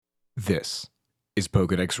This is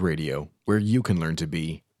Pokedex Radio, where you can learn to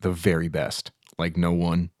be the very best, like no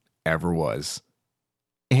one ever was.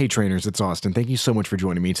 Hey trainers, it's Austin. Thank you so much for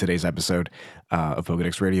joining me in today's episode of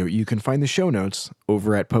Pokedex Radio. You can find the show notes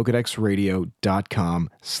over at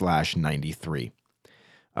pokedexradio.com/93.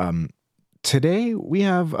 Today we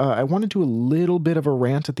have, I want to do a little bit of a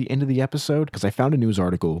rant at the end of the episode because I found a news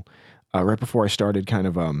article right before I started kind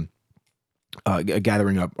of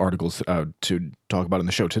gathering up articles to talk about on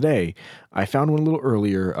the show today. I found one a little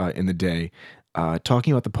earlier in the day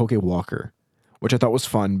talking about the Pokewalker, which I thought was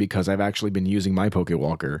fun because I've actually been using my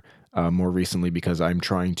Pokewalker more recently because I'm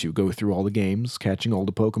trying to go through all the games, catching all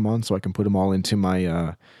the Pokemon so I can put them all into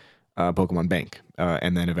my Pokemon bank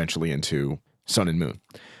and then eventually into Sun and Moon.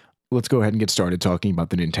 Let's go ahead and get started talking about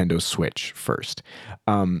the Nintendo Switch first.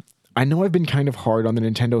 I know I've been kind of hard on the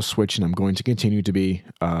Nintendo Switch, and I'm going to continue to be,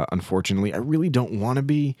 unfortunately. I really don't want to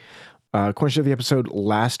be. Question of the episode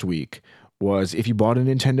last week was, if you bought a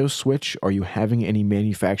Nintendo Switch, are you having any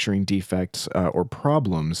manufacturing defects or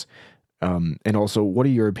problems? And also, what are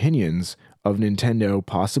your opinions of Nintendo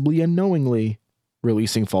possibly unknowingly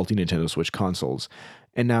releasing faulty Nintendo Switch consoles?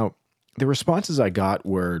 And now, the responses I got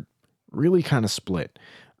were really kind of split.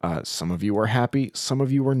 Some of you are happy, some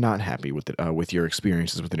of you are not happy with with your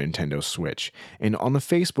experiences with the Nintendo Switch. And on the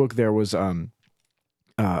Facebook, there was a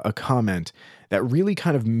comment that really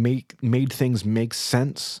kind of made things make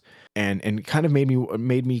sense, and kind of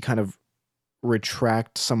made me kind of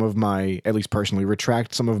retract some of my, at least personally,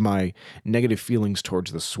 retract some of my negative feelings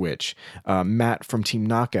towards the Switch. Matt from Team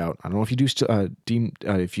Knockout, I don't know if you do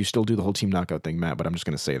if you still do the whole Team Knockout thing, Matt, but I'm just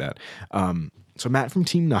going to say that. So Matt from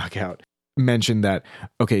Team Knockout mentioned that,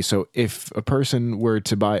 okay, so if a person were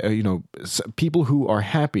to buy, people who are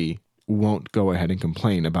happy won't go ahead and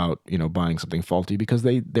complain about, buying something faulty because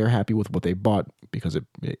they're happy with what they bought because it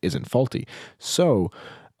isn't faulty. So,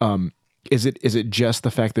 is it just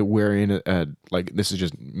the fact that we're in like, this is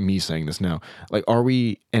just me saying this now, like, are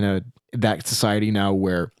we in that society now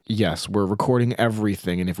where, yes, we're recording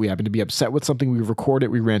everything, and if we happen to be upset with something, we record it,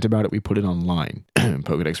 we rant about it, we put it online,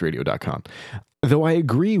 pokedexradio.com. Though I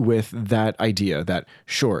agree with that idea that,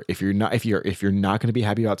 sure, if you're not going to be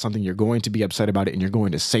happy about something, you're going to be upset about it and you're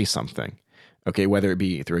going to say something. Okay, whether it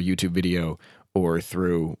be through a YouTube video or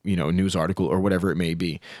through, a news article or whatever it may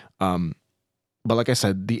be. But like I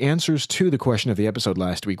said, the answers to the question of the episode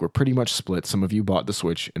last week were pretty much split. Some of you bought the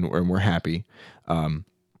Switch and were happy,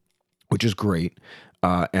 which is great.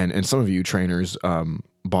 And some of you trainers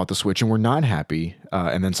bought the Switch and were not happy,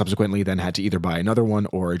 and then subsequently had to either buy another one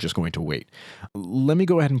or are just going to wait. Let me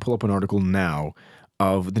go ahead and pull up an article now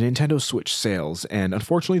of the Nintendo Switch sales, and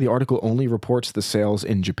unfortunately the article only reports the sales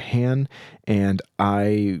in Japan, and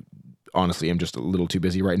I honestly am just a little too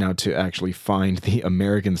busy right now to actually find the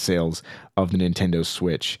American sales of the Nintendo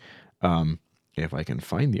Switch. If I can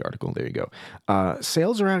find the article, there you go.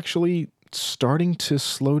 Sales are actually starting to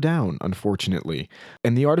slow down, unfortunately.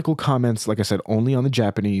 And the article comments, like I said, only on the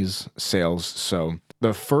Japanese sales. So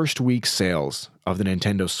the first week sales of the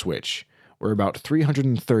Nintendo Switch were about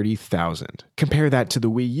 330,000. Compare that to the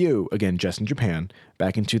Wii U, again, just in Japan,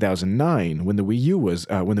 back in 2009, when the Wii U was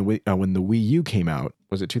when the Wii U came out.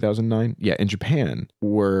 Was it 2009? Yeah, in Japan,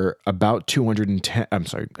 were about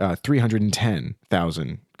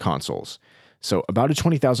 310,000 consoles. So about a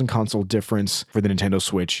 20,000 console difference for the Nintendo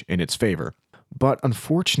Switch in its favor. But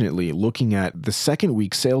unfortunately, looking at the second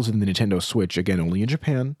week sales of the Nintendo Switch, again, only in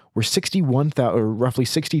Japan, were 61,000, or roughly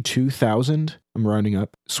 62,000, I'm rounding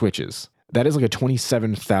up, Switches. That is like a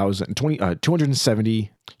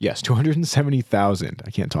 270,000,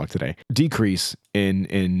 I can't talk today, decrease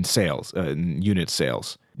in sales, in unit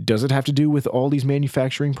sales. Does it have to do with all these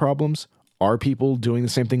manufacturing problems? Are people doing the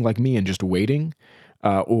same thing like me and just waiting?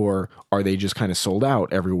 Or are they just kind of sold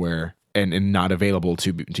out everywhere and not available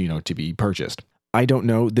to be purchased? I don't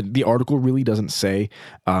know. The article really doesn't say.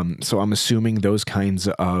 So I'm assuming those kinds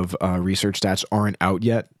of research stats aren't out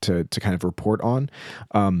yet to kind of report on.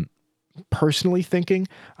 Personally thinking,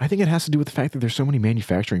 I think it has to do with the fact that there's so many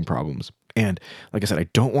manufacturing problems. And like I said, I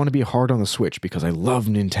don't want to be hard on the Switch because I love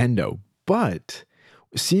Nintendo, but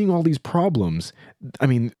seeing all these problems, I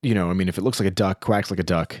mean, if it looks like a duck, quacks like a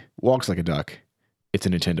duck, walks like a duck, it's a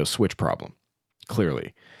Nintendo Switch problem,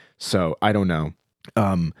 clearly. So I don't know.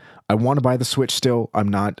 I want to buy the Switch still. I'm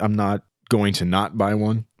not going to not buy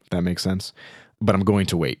one, if that makes sense. But I'm going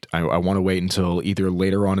to wait. I want to wait until either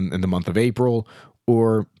later on in the month of April,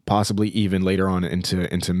 or possibly even later on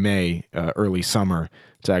into May, early summer,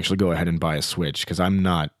 to actually go ahead and buy a Switch, because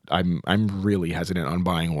I'm really hesitant on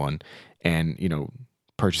buying one and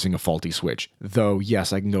purchasing a faulty Switch. Though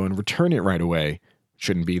yes, I can go and return it right away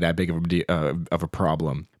shouldn't be that big of a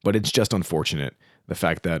problem. But it's just unfortunate. The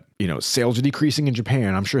fact that, sales are decreasing in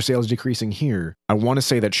Japan. I'm sure sales are decreasing here. I want to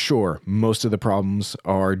say that, sure, most of the problems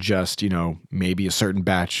are just, maybe a certain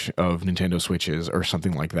batch of Nintendo Switches or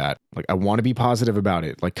something like that. Like, I want to be positive about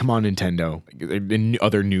it. Like, come on, Nintendo. And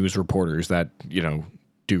other news reporters that,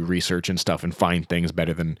 do research and stuff and find things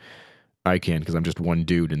better than I can, because I'm just one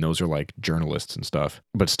dude and those are like journalists and stuff.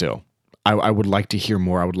 But still, I would like to hear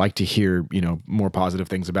more. I would like to hear, more positive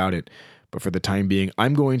things about it. But for the time being,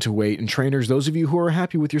 I'm going to wait. And trainers, those of you who are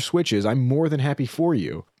happy with your Switches, I'm more than happy for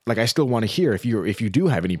you. Like, I still want to hear if you do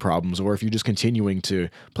have any problems, or if you're just continuing to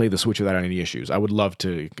play the Switch without any issues. I would love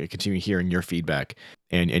to continue hearing your feedback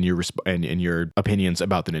and your opinions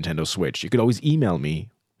about the Nintendo Switch. You could always email me,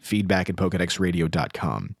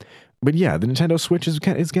 feedback@pokedexradio.com. But yeah, the Nintendo Switch is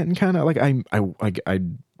getting kind of like, I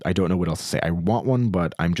don't know what else to say. I want one,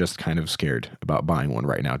 but I'm just kind of scared about buying one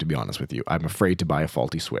right now, to be honest with you. I'm afraid to buy a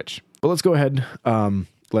faulty Switch. But let's go ahead.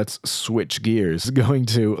 Let's switch gears.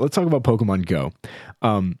 Let's talk about Pokemon Go.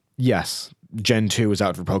 Yes, Gen 2 is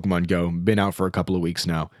out for Pokemon Go. Been out for a couple of weeks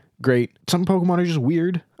now. Great. Some Pokemon are just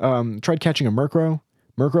weird. Tried catching a Murkrow.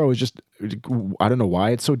 Murkrow is just, I don't know why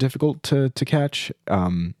it's so difficult to catch.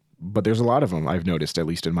 But there's a lot of them, I've noticed, at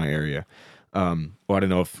least in my area. I don't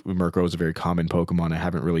know if Murkrow is a very common Pokemon. I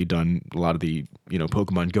haven't really done a lot of the,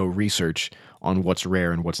 Pokemon Go research on what's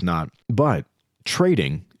rare and what's not. But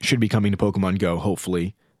trading should be coming to Pokemon Go,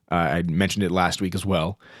 hopefully. I mentioned it last week as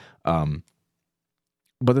well. But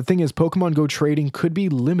the thing is, Pokemon Go trading could be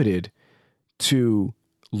limited to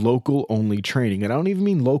local-only trading. And I don't even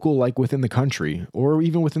mean local like within the country or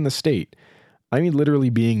even within the state. I mean literally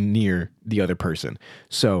being near the other person.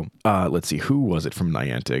 So let's see, who was it from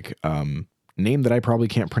Niantic? Name that I probably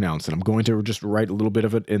can't pronounce, and I'm going to just write a little bit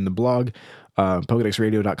of it in the blog,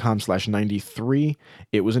 pokedexradio.com/93.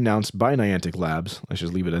 It was announced by Niantic Labs, let's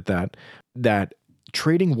just leave it at that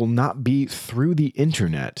trading will not be through the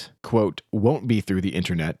internet, quote, won't be through the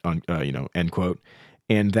internet, end quote,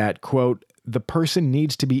 and that, quote, the person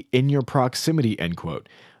needs to be in your proximity, end quote.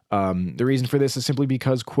 The reason for this is simply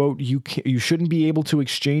because, quote, you shouldn't be able to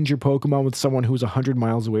exchange your Pokemon with someone who's 100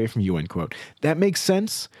 miles away from you, end quote. That makes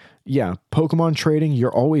sense. Yeah, Pokemon trading,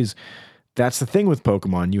 that's the thing with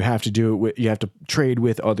Pokemon. You have to trade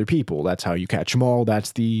with other people. That's how you catch them all.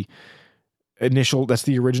 That's the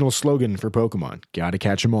original slogan for Pokemon. Gotta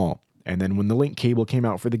catch them all. And then when the link cable came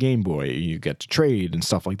out for the Game Boy, you get to trade and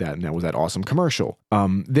stuff like that. And that was that awesome commercial.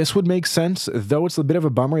 This would make sense, though it's a bit of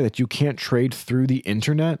a bummer that you can't trade through the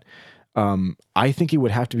internet. I think it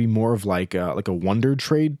would have to be more of like a Wonder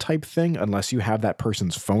Trade type thing, unless you have that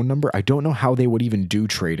person's phone number. I don't know how they would even do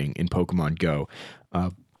trading in Pokemon Go,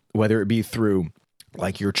 whether it be through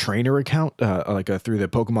like your trainer account, through the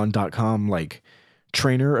Pokemon.com like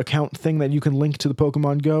trainer account thing that you can link to the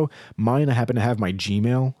Pokemon Go. Mine, I happen to have my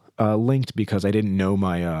Gmail linked because I didn't know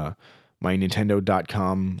my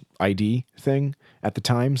Nintendo.com ID thing at the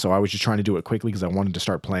time, so I was just trying to do it quickly because I wanted to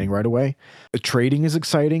start playing right away. The trading is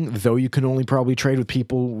exciting, though you can only probably trade with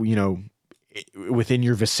people, within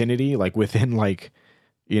your vicinity, like within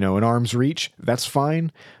an arm's reach. That's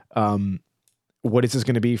fine. What is this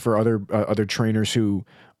going to be for other trainers who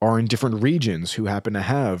are in different regions who happen to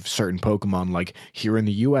have certain Pokemon? Like here in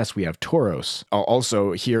the U.S., we have Tauros.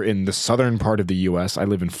 Also, here in the southern part of the U.S., I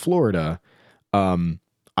live in Florida.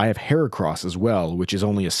 I have Heracross as well, which is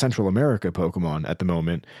only a Central America Pokemon at the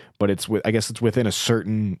moment, but I guess it's within a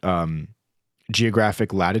certain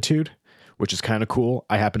geographic latitude, which is kind of cool.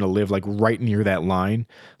 I happen to live like right near that line,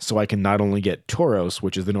 so I can not only get Tauros,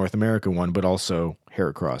 which is the North American one, but also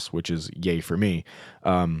Heracross, which is yay for me.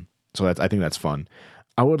 So I think that's fun.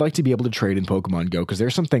 I would like to be able to trade in Pokemon Go because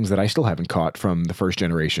there's some things that I still haven't caught from the first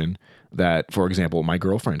generation that, for example, my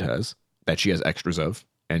girlfriend has, that she has extras of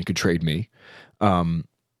and could trade me.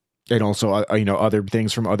 And also, other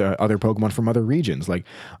things from other Pokemon from other regions.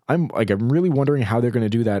 I'm really wondering how they're going to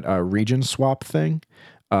do that region swap thing.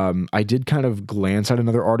 I did kind of glance at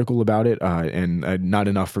another article about it, and not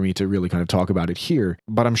enough for me to really kind of talk about it here.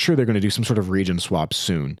 But I'm sure they're going to do some sort of region swap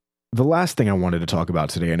soon. The last thing I wanted to talk about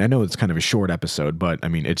today, and I know it's kind of a short episode, but I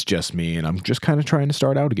mean, it's just me, and I'm just kind of trying to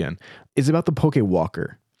start out again, is about the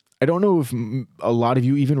Pokewalker. I don't know if a lot of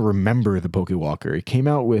you even remember the Pokewalker. It came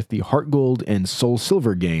out with the Heart Gold and Soul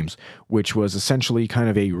Silver games, which was essentially kind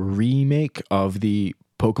of a remake of the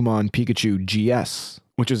Pokemon Pikachu GS,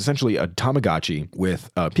 which is essentially a Tamagotchi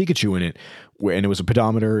with Pikachu in it, and it was a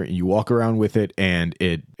pedometer. You walk around with it, and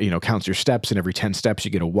it counts your steps, and every 10 steps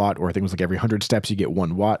you get a watt, or I think it was like every 100 steps you get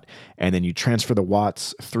 1 watt, and then you transfer the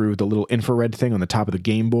watts through the little infrared thing on the top of the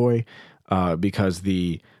Game Boy, because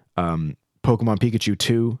the Pokemon Pikachu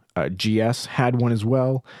 2 GS had one as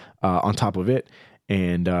well on top of it.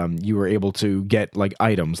 And you were able to get like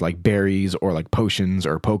items like berries or like potions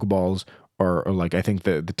or Pokeballs or like I think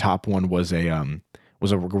the top one was a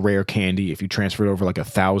rare candy if you transferred over like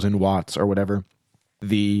 1,000 watts or whatever.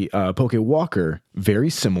 The Poke Walker, very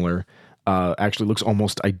similar. Actually looks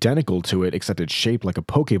almost identical to it, except it's shaped like a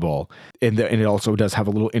Pokeball. And it also does have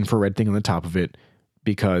a little infrared thing on the top of it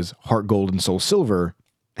because Heart Gold and Soul Silver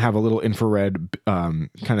have a little infrared kind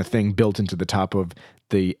of thing built into the top of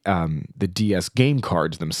the DS game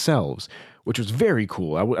cards themselves, which was very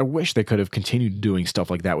cool. I wish they could have continued doing stuff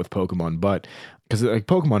like that with Pokemon, but because like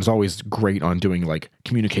Pokemon is always great on doing like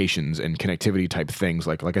communications and connectivity type things,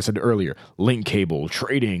 like I said earlier, link cable,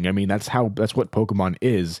 trading. I mean, that's what Pokemon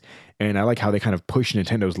is, and I like how they kind of push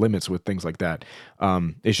Nintendo's limits with things like that.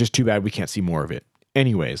 It's just too bad we can't see more of it.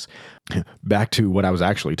 Anyways, back to what I was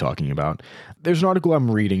actually talking about. There's an article I'm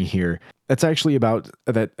reading here that's actually about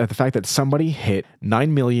the fact that somebody hit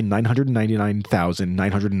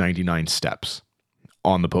 9,999,999 steps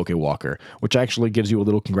on the Poke Walker, which actually gives you a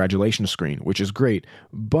little congratulations screen, which is great.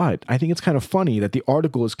 But I think it's kind of funny that the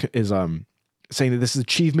article is saying that this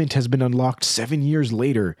achievement has been unlocked 7 years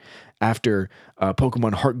later after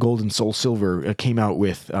Pokemon Heart Gold and Soul Silver came out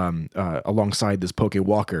with alongside this Poke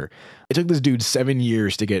Walker. It took this dude 7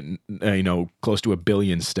 years to get close to 1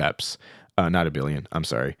 billion steps. Not 1 billion, I'm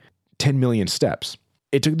sorry. 10 million steps.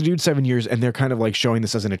 It took the dude 7 years, and they're kind of like showing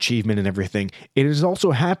this as an achievement and everything. It has also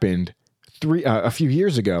happened a few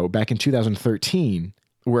years ago, back in 2013,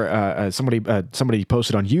 where somebody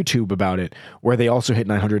posted on YouTube about it, where they also hit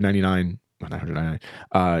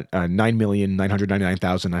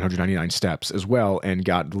 9,999,999 steps as well, and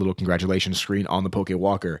got the little congratulations screen on the Poke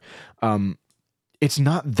Walker. It's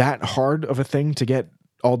not that hard of a thing to get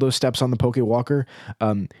all those steps on the Poke Walker.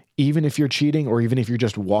 Even if you're cheating or even if you're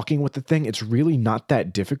just walking with the thing, it's really not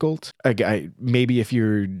that difficult. Maybe if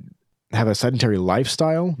you have a sedentary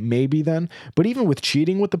lifestyle, maybe then. But even with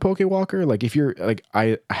cheating with the Poke Walker, like if you're like,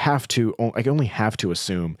 I only have to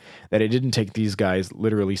assume that it didn't take these guys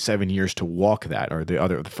literally 7 years to walk that, or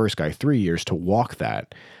the first guy 3 years to walk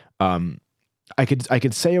that. I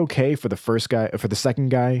could say okay for the first guy, for the second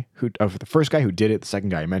guy for the first guy who did it, the second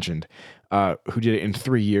guy I mentioned, who did it in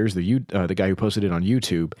 3 years, the guy who posted it on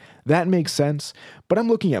YouTube. That makes sense. But I'm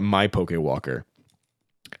looking at my Poke Walker,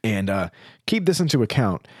 and keep this into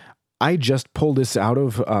account. I just pulled this out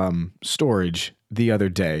of storage the other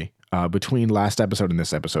day, between last episode and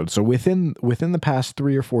this episode. So within the past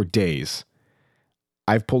 3 or 4 days,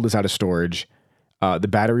 I've pulled this out of storage. The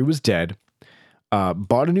battery was dead.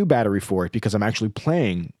 Bought a new battery for it because I'm actually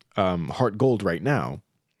playing Heart Gold right now,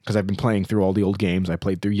 because I've been playing through all the old games. I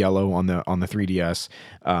played through Yellow on the 3DS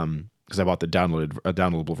because I bought the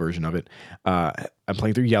downloadable version of it. I'm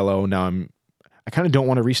playing through Yellow now. I kind of don't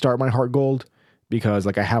want to restart my Heart Gold because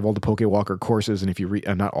like I have all the Poke Walker courses, and if you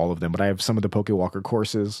not all of them, but I have some of the Poke Walker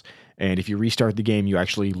courses, and if you restart the game, you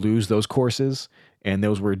actually lose those courses, and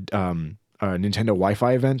those were Nintendo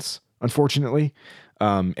Wi-Fi events, unfortunately.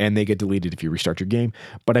 And they get deleted if you restart your game.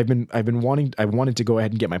 But I wanted to go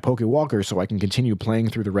ahead and get my Poke Walker so I can continue playing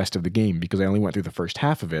through the rest of the game, because I only went through the first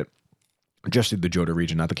half of it, just through the Johto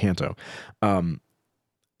region, not the Kanto.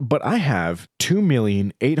 But I have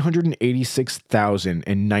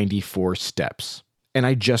 2,886,094 steps, and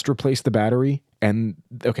I just replaced the battery. And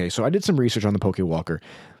okay, so I did some research on the Poke Walker.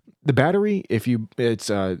 The battery, it's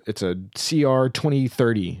a CR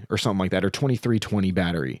 2030 or something like that, or 2320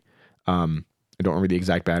 battery. I don't remember the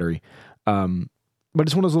exact battery, but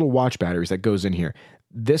it's one of those little watch batteries that goes in here.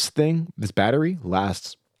 This battery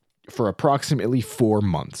lasts for approximately 4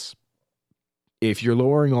 months. If you're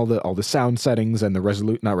lowering all the sound settings and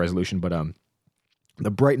the the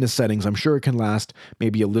brightness settings, I'm sure it can last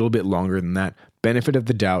maybe a little bit longer than that. Benefit of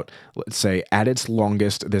the doubt, let's say at its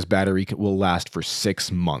longest, this battery will last for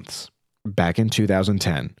 6 months. Back in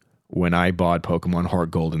 2010, when I bought Pokemon Heart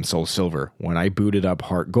Gold and Soul Silver, when I booted up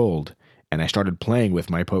Heart Gold, and I started playing with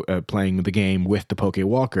playing the game with the Poke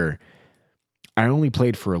Walker, I only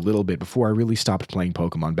played for a little bit before I really stopped playing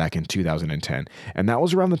Pokemon back in 2010. And that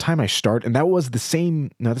was around the time I started, and that was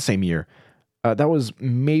not the same year. That was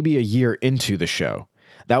maybe a year into the show.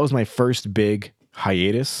 That was my first big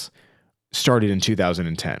hiatus, started in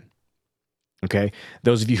 2010. Okay?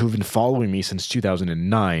 Those of you who've been following me since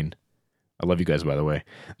 2009, I love you guys, by the way.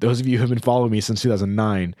 Those of you who've been following me since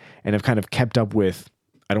 2009 and have kind of kept up with,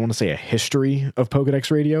 I don't want to say a history of Pokedex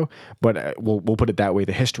Radio, but we'll put it that way,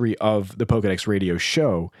 the history of the Pokedex Radio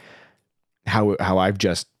show, how I've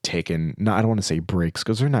just taken, I don't want to say breaks,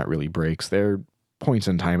 because they're not really breaks. They're points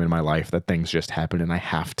in time in my life that things just happen and I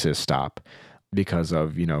have to stop. because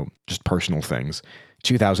of, just personal things.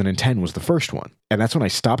 2010 was the first one. And that's when I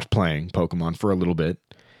stopped playing Pokemon for a little bit.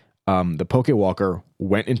 The Pokewalker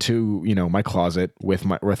went into, my closet with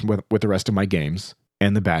the rest of my games,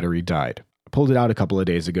 and the battery died. I pulled it out a couple of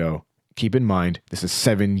days ago. Keep in mind, this is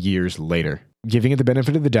 7 years later. Giving it the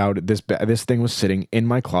benefit of the doubt, this thing was sitting in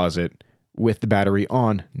my closet with the battery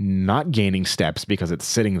on, not gaining steps because it's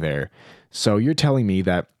sitting there. So you're telling me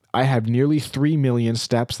that I have nearly 3 million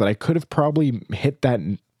steps, that I could have probably hit that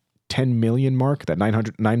 10 million mark, that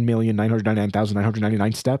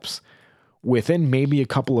 9,999,999 steps, within maybe a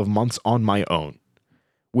couple of months on my own.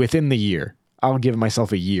 Within the year. I'll give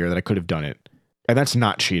myself a year that I could have done it. And that's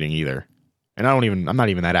not cheating either. And I'm not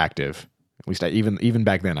even that active. At least even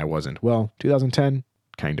back then I wasn't. Well, 2010,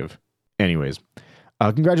 kind of. Anyways,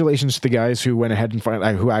 congratulations to the guys who went ahead and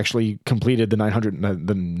who actually completed the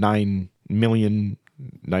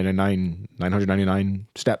 9,999,999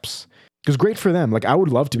 steps. It was great for them. Like, I would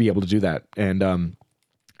love to be able to do that. And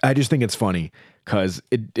I just think it's funny because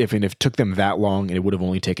if it took them that long and it would have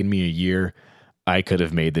only taken me a year, I could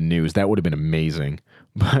have made the news. That would have been amazing.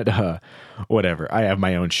 But whatever. I have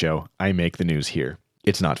my own show. I make the news here.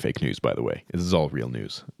 It's not fake news, by the way. This is all real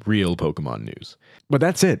news. Real Pokemon news. But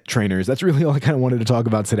that's it, trainers. That's really all I kind of wanted to talk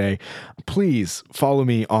about today. Please follow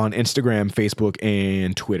me on Instagram, Facebook,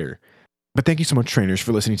 and Twitter. But thank you so much, trainers,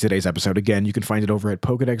 for listening to today's episode. Again, you can find it over at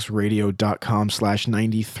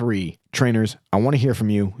pokedexradio.com/93. Trainers, I want to hear from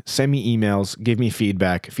you. Send me emails. Give me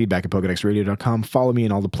feedback at pokedexradio.com. Follow me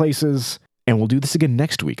in all the places. And we'll do this again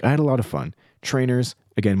next week. I had a lot of fun. Trainers,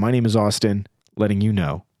 again, my name is Austin, letting you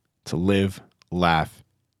know to live, laugh,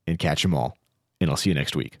 and catch 'em all. And I'll see you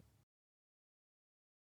next week.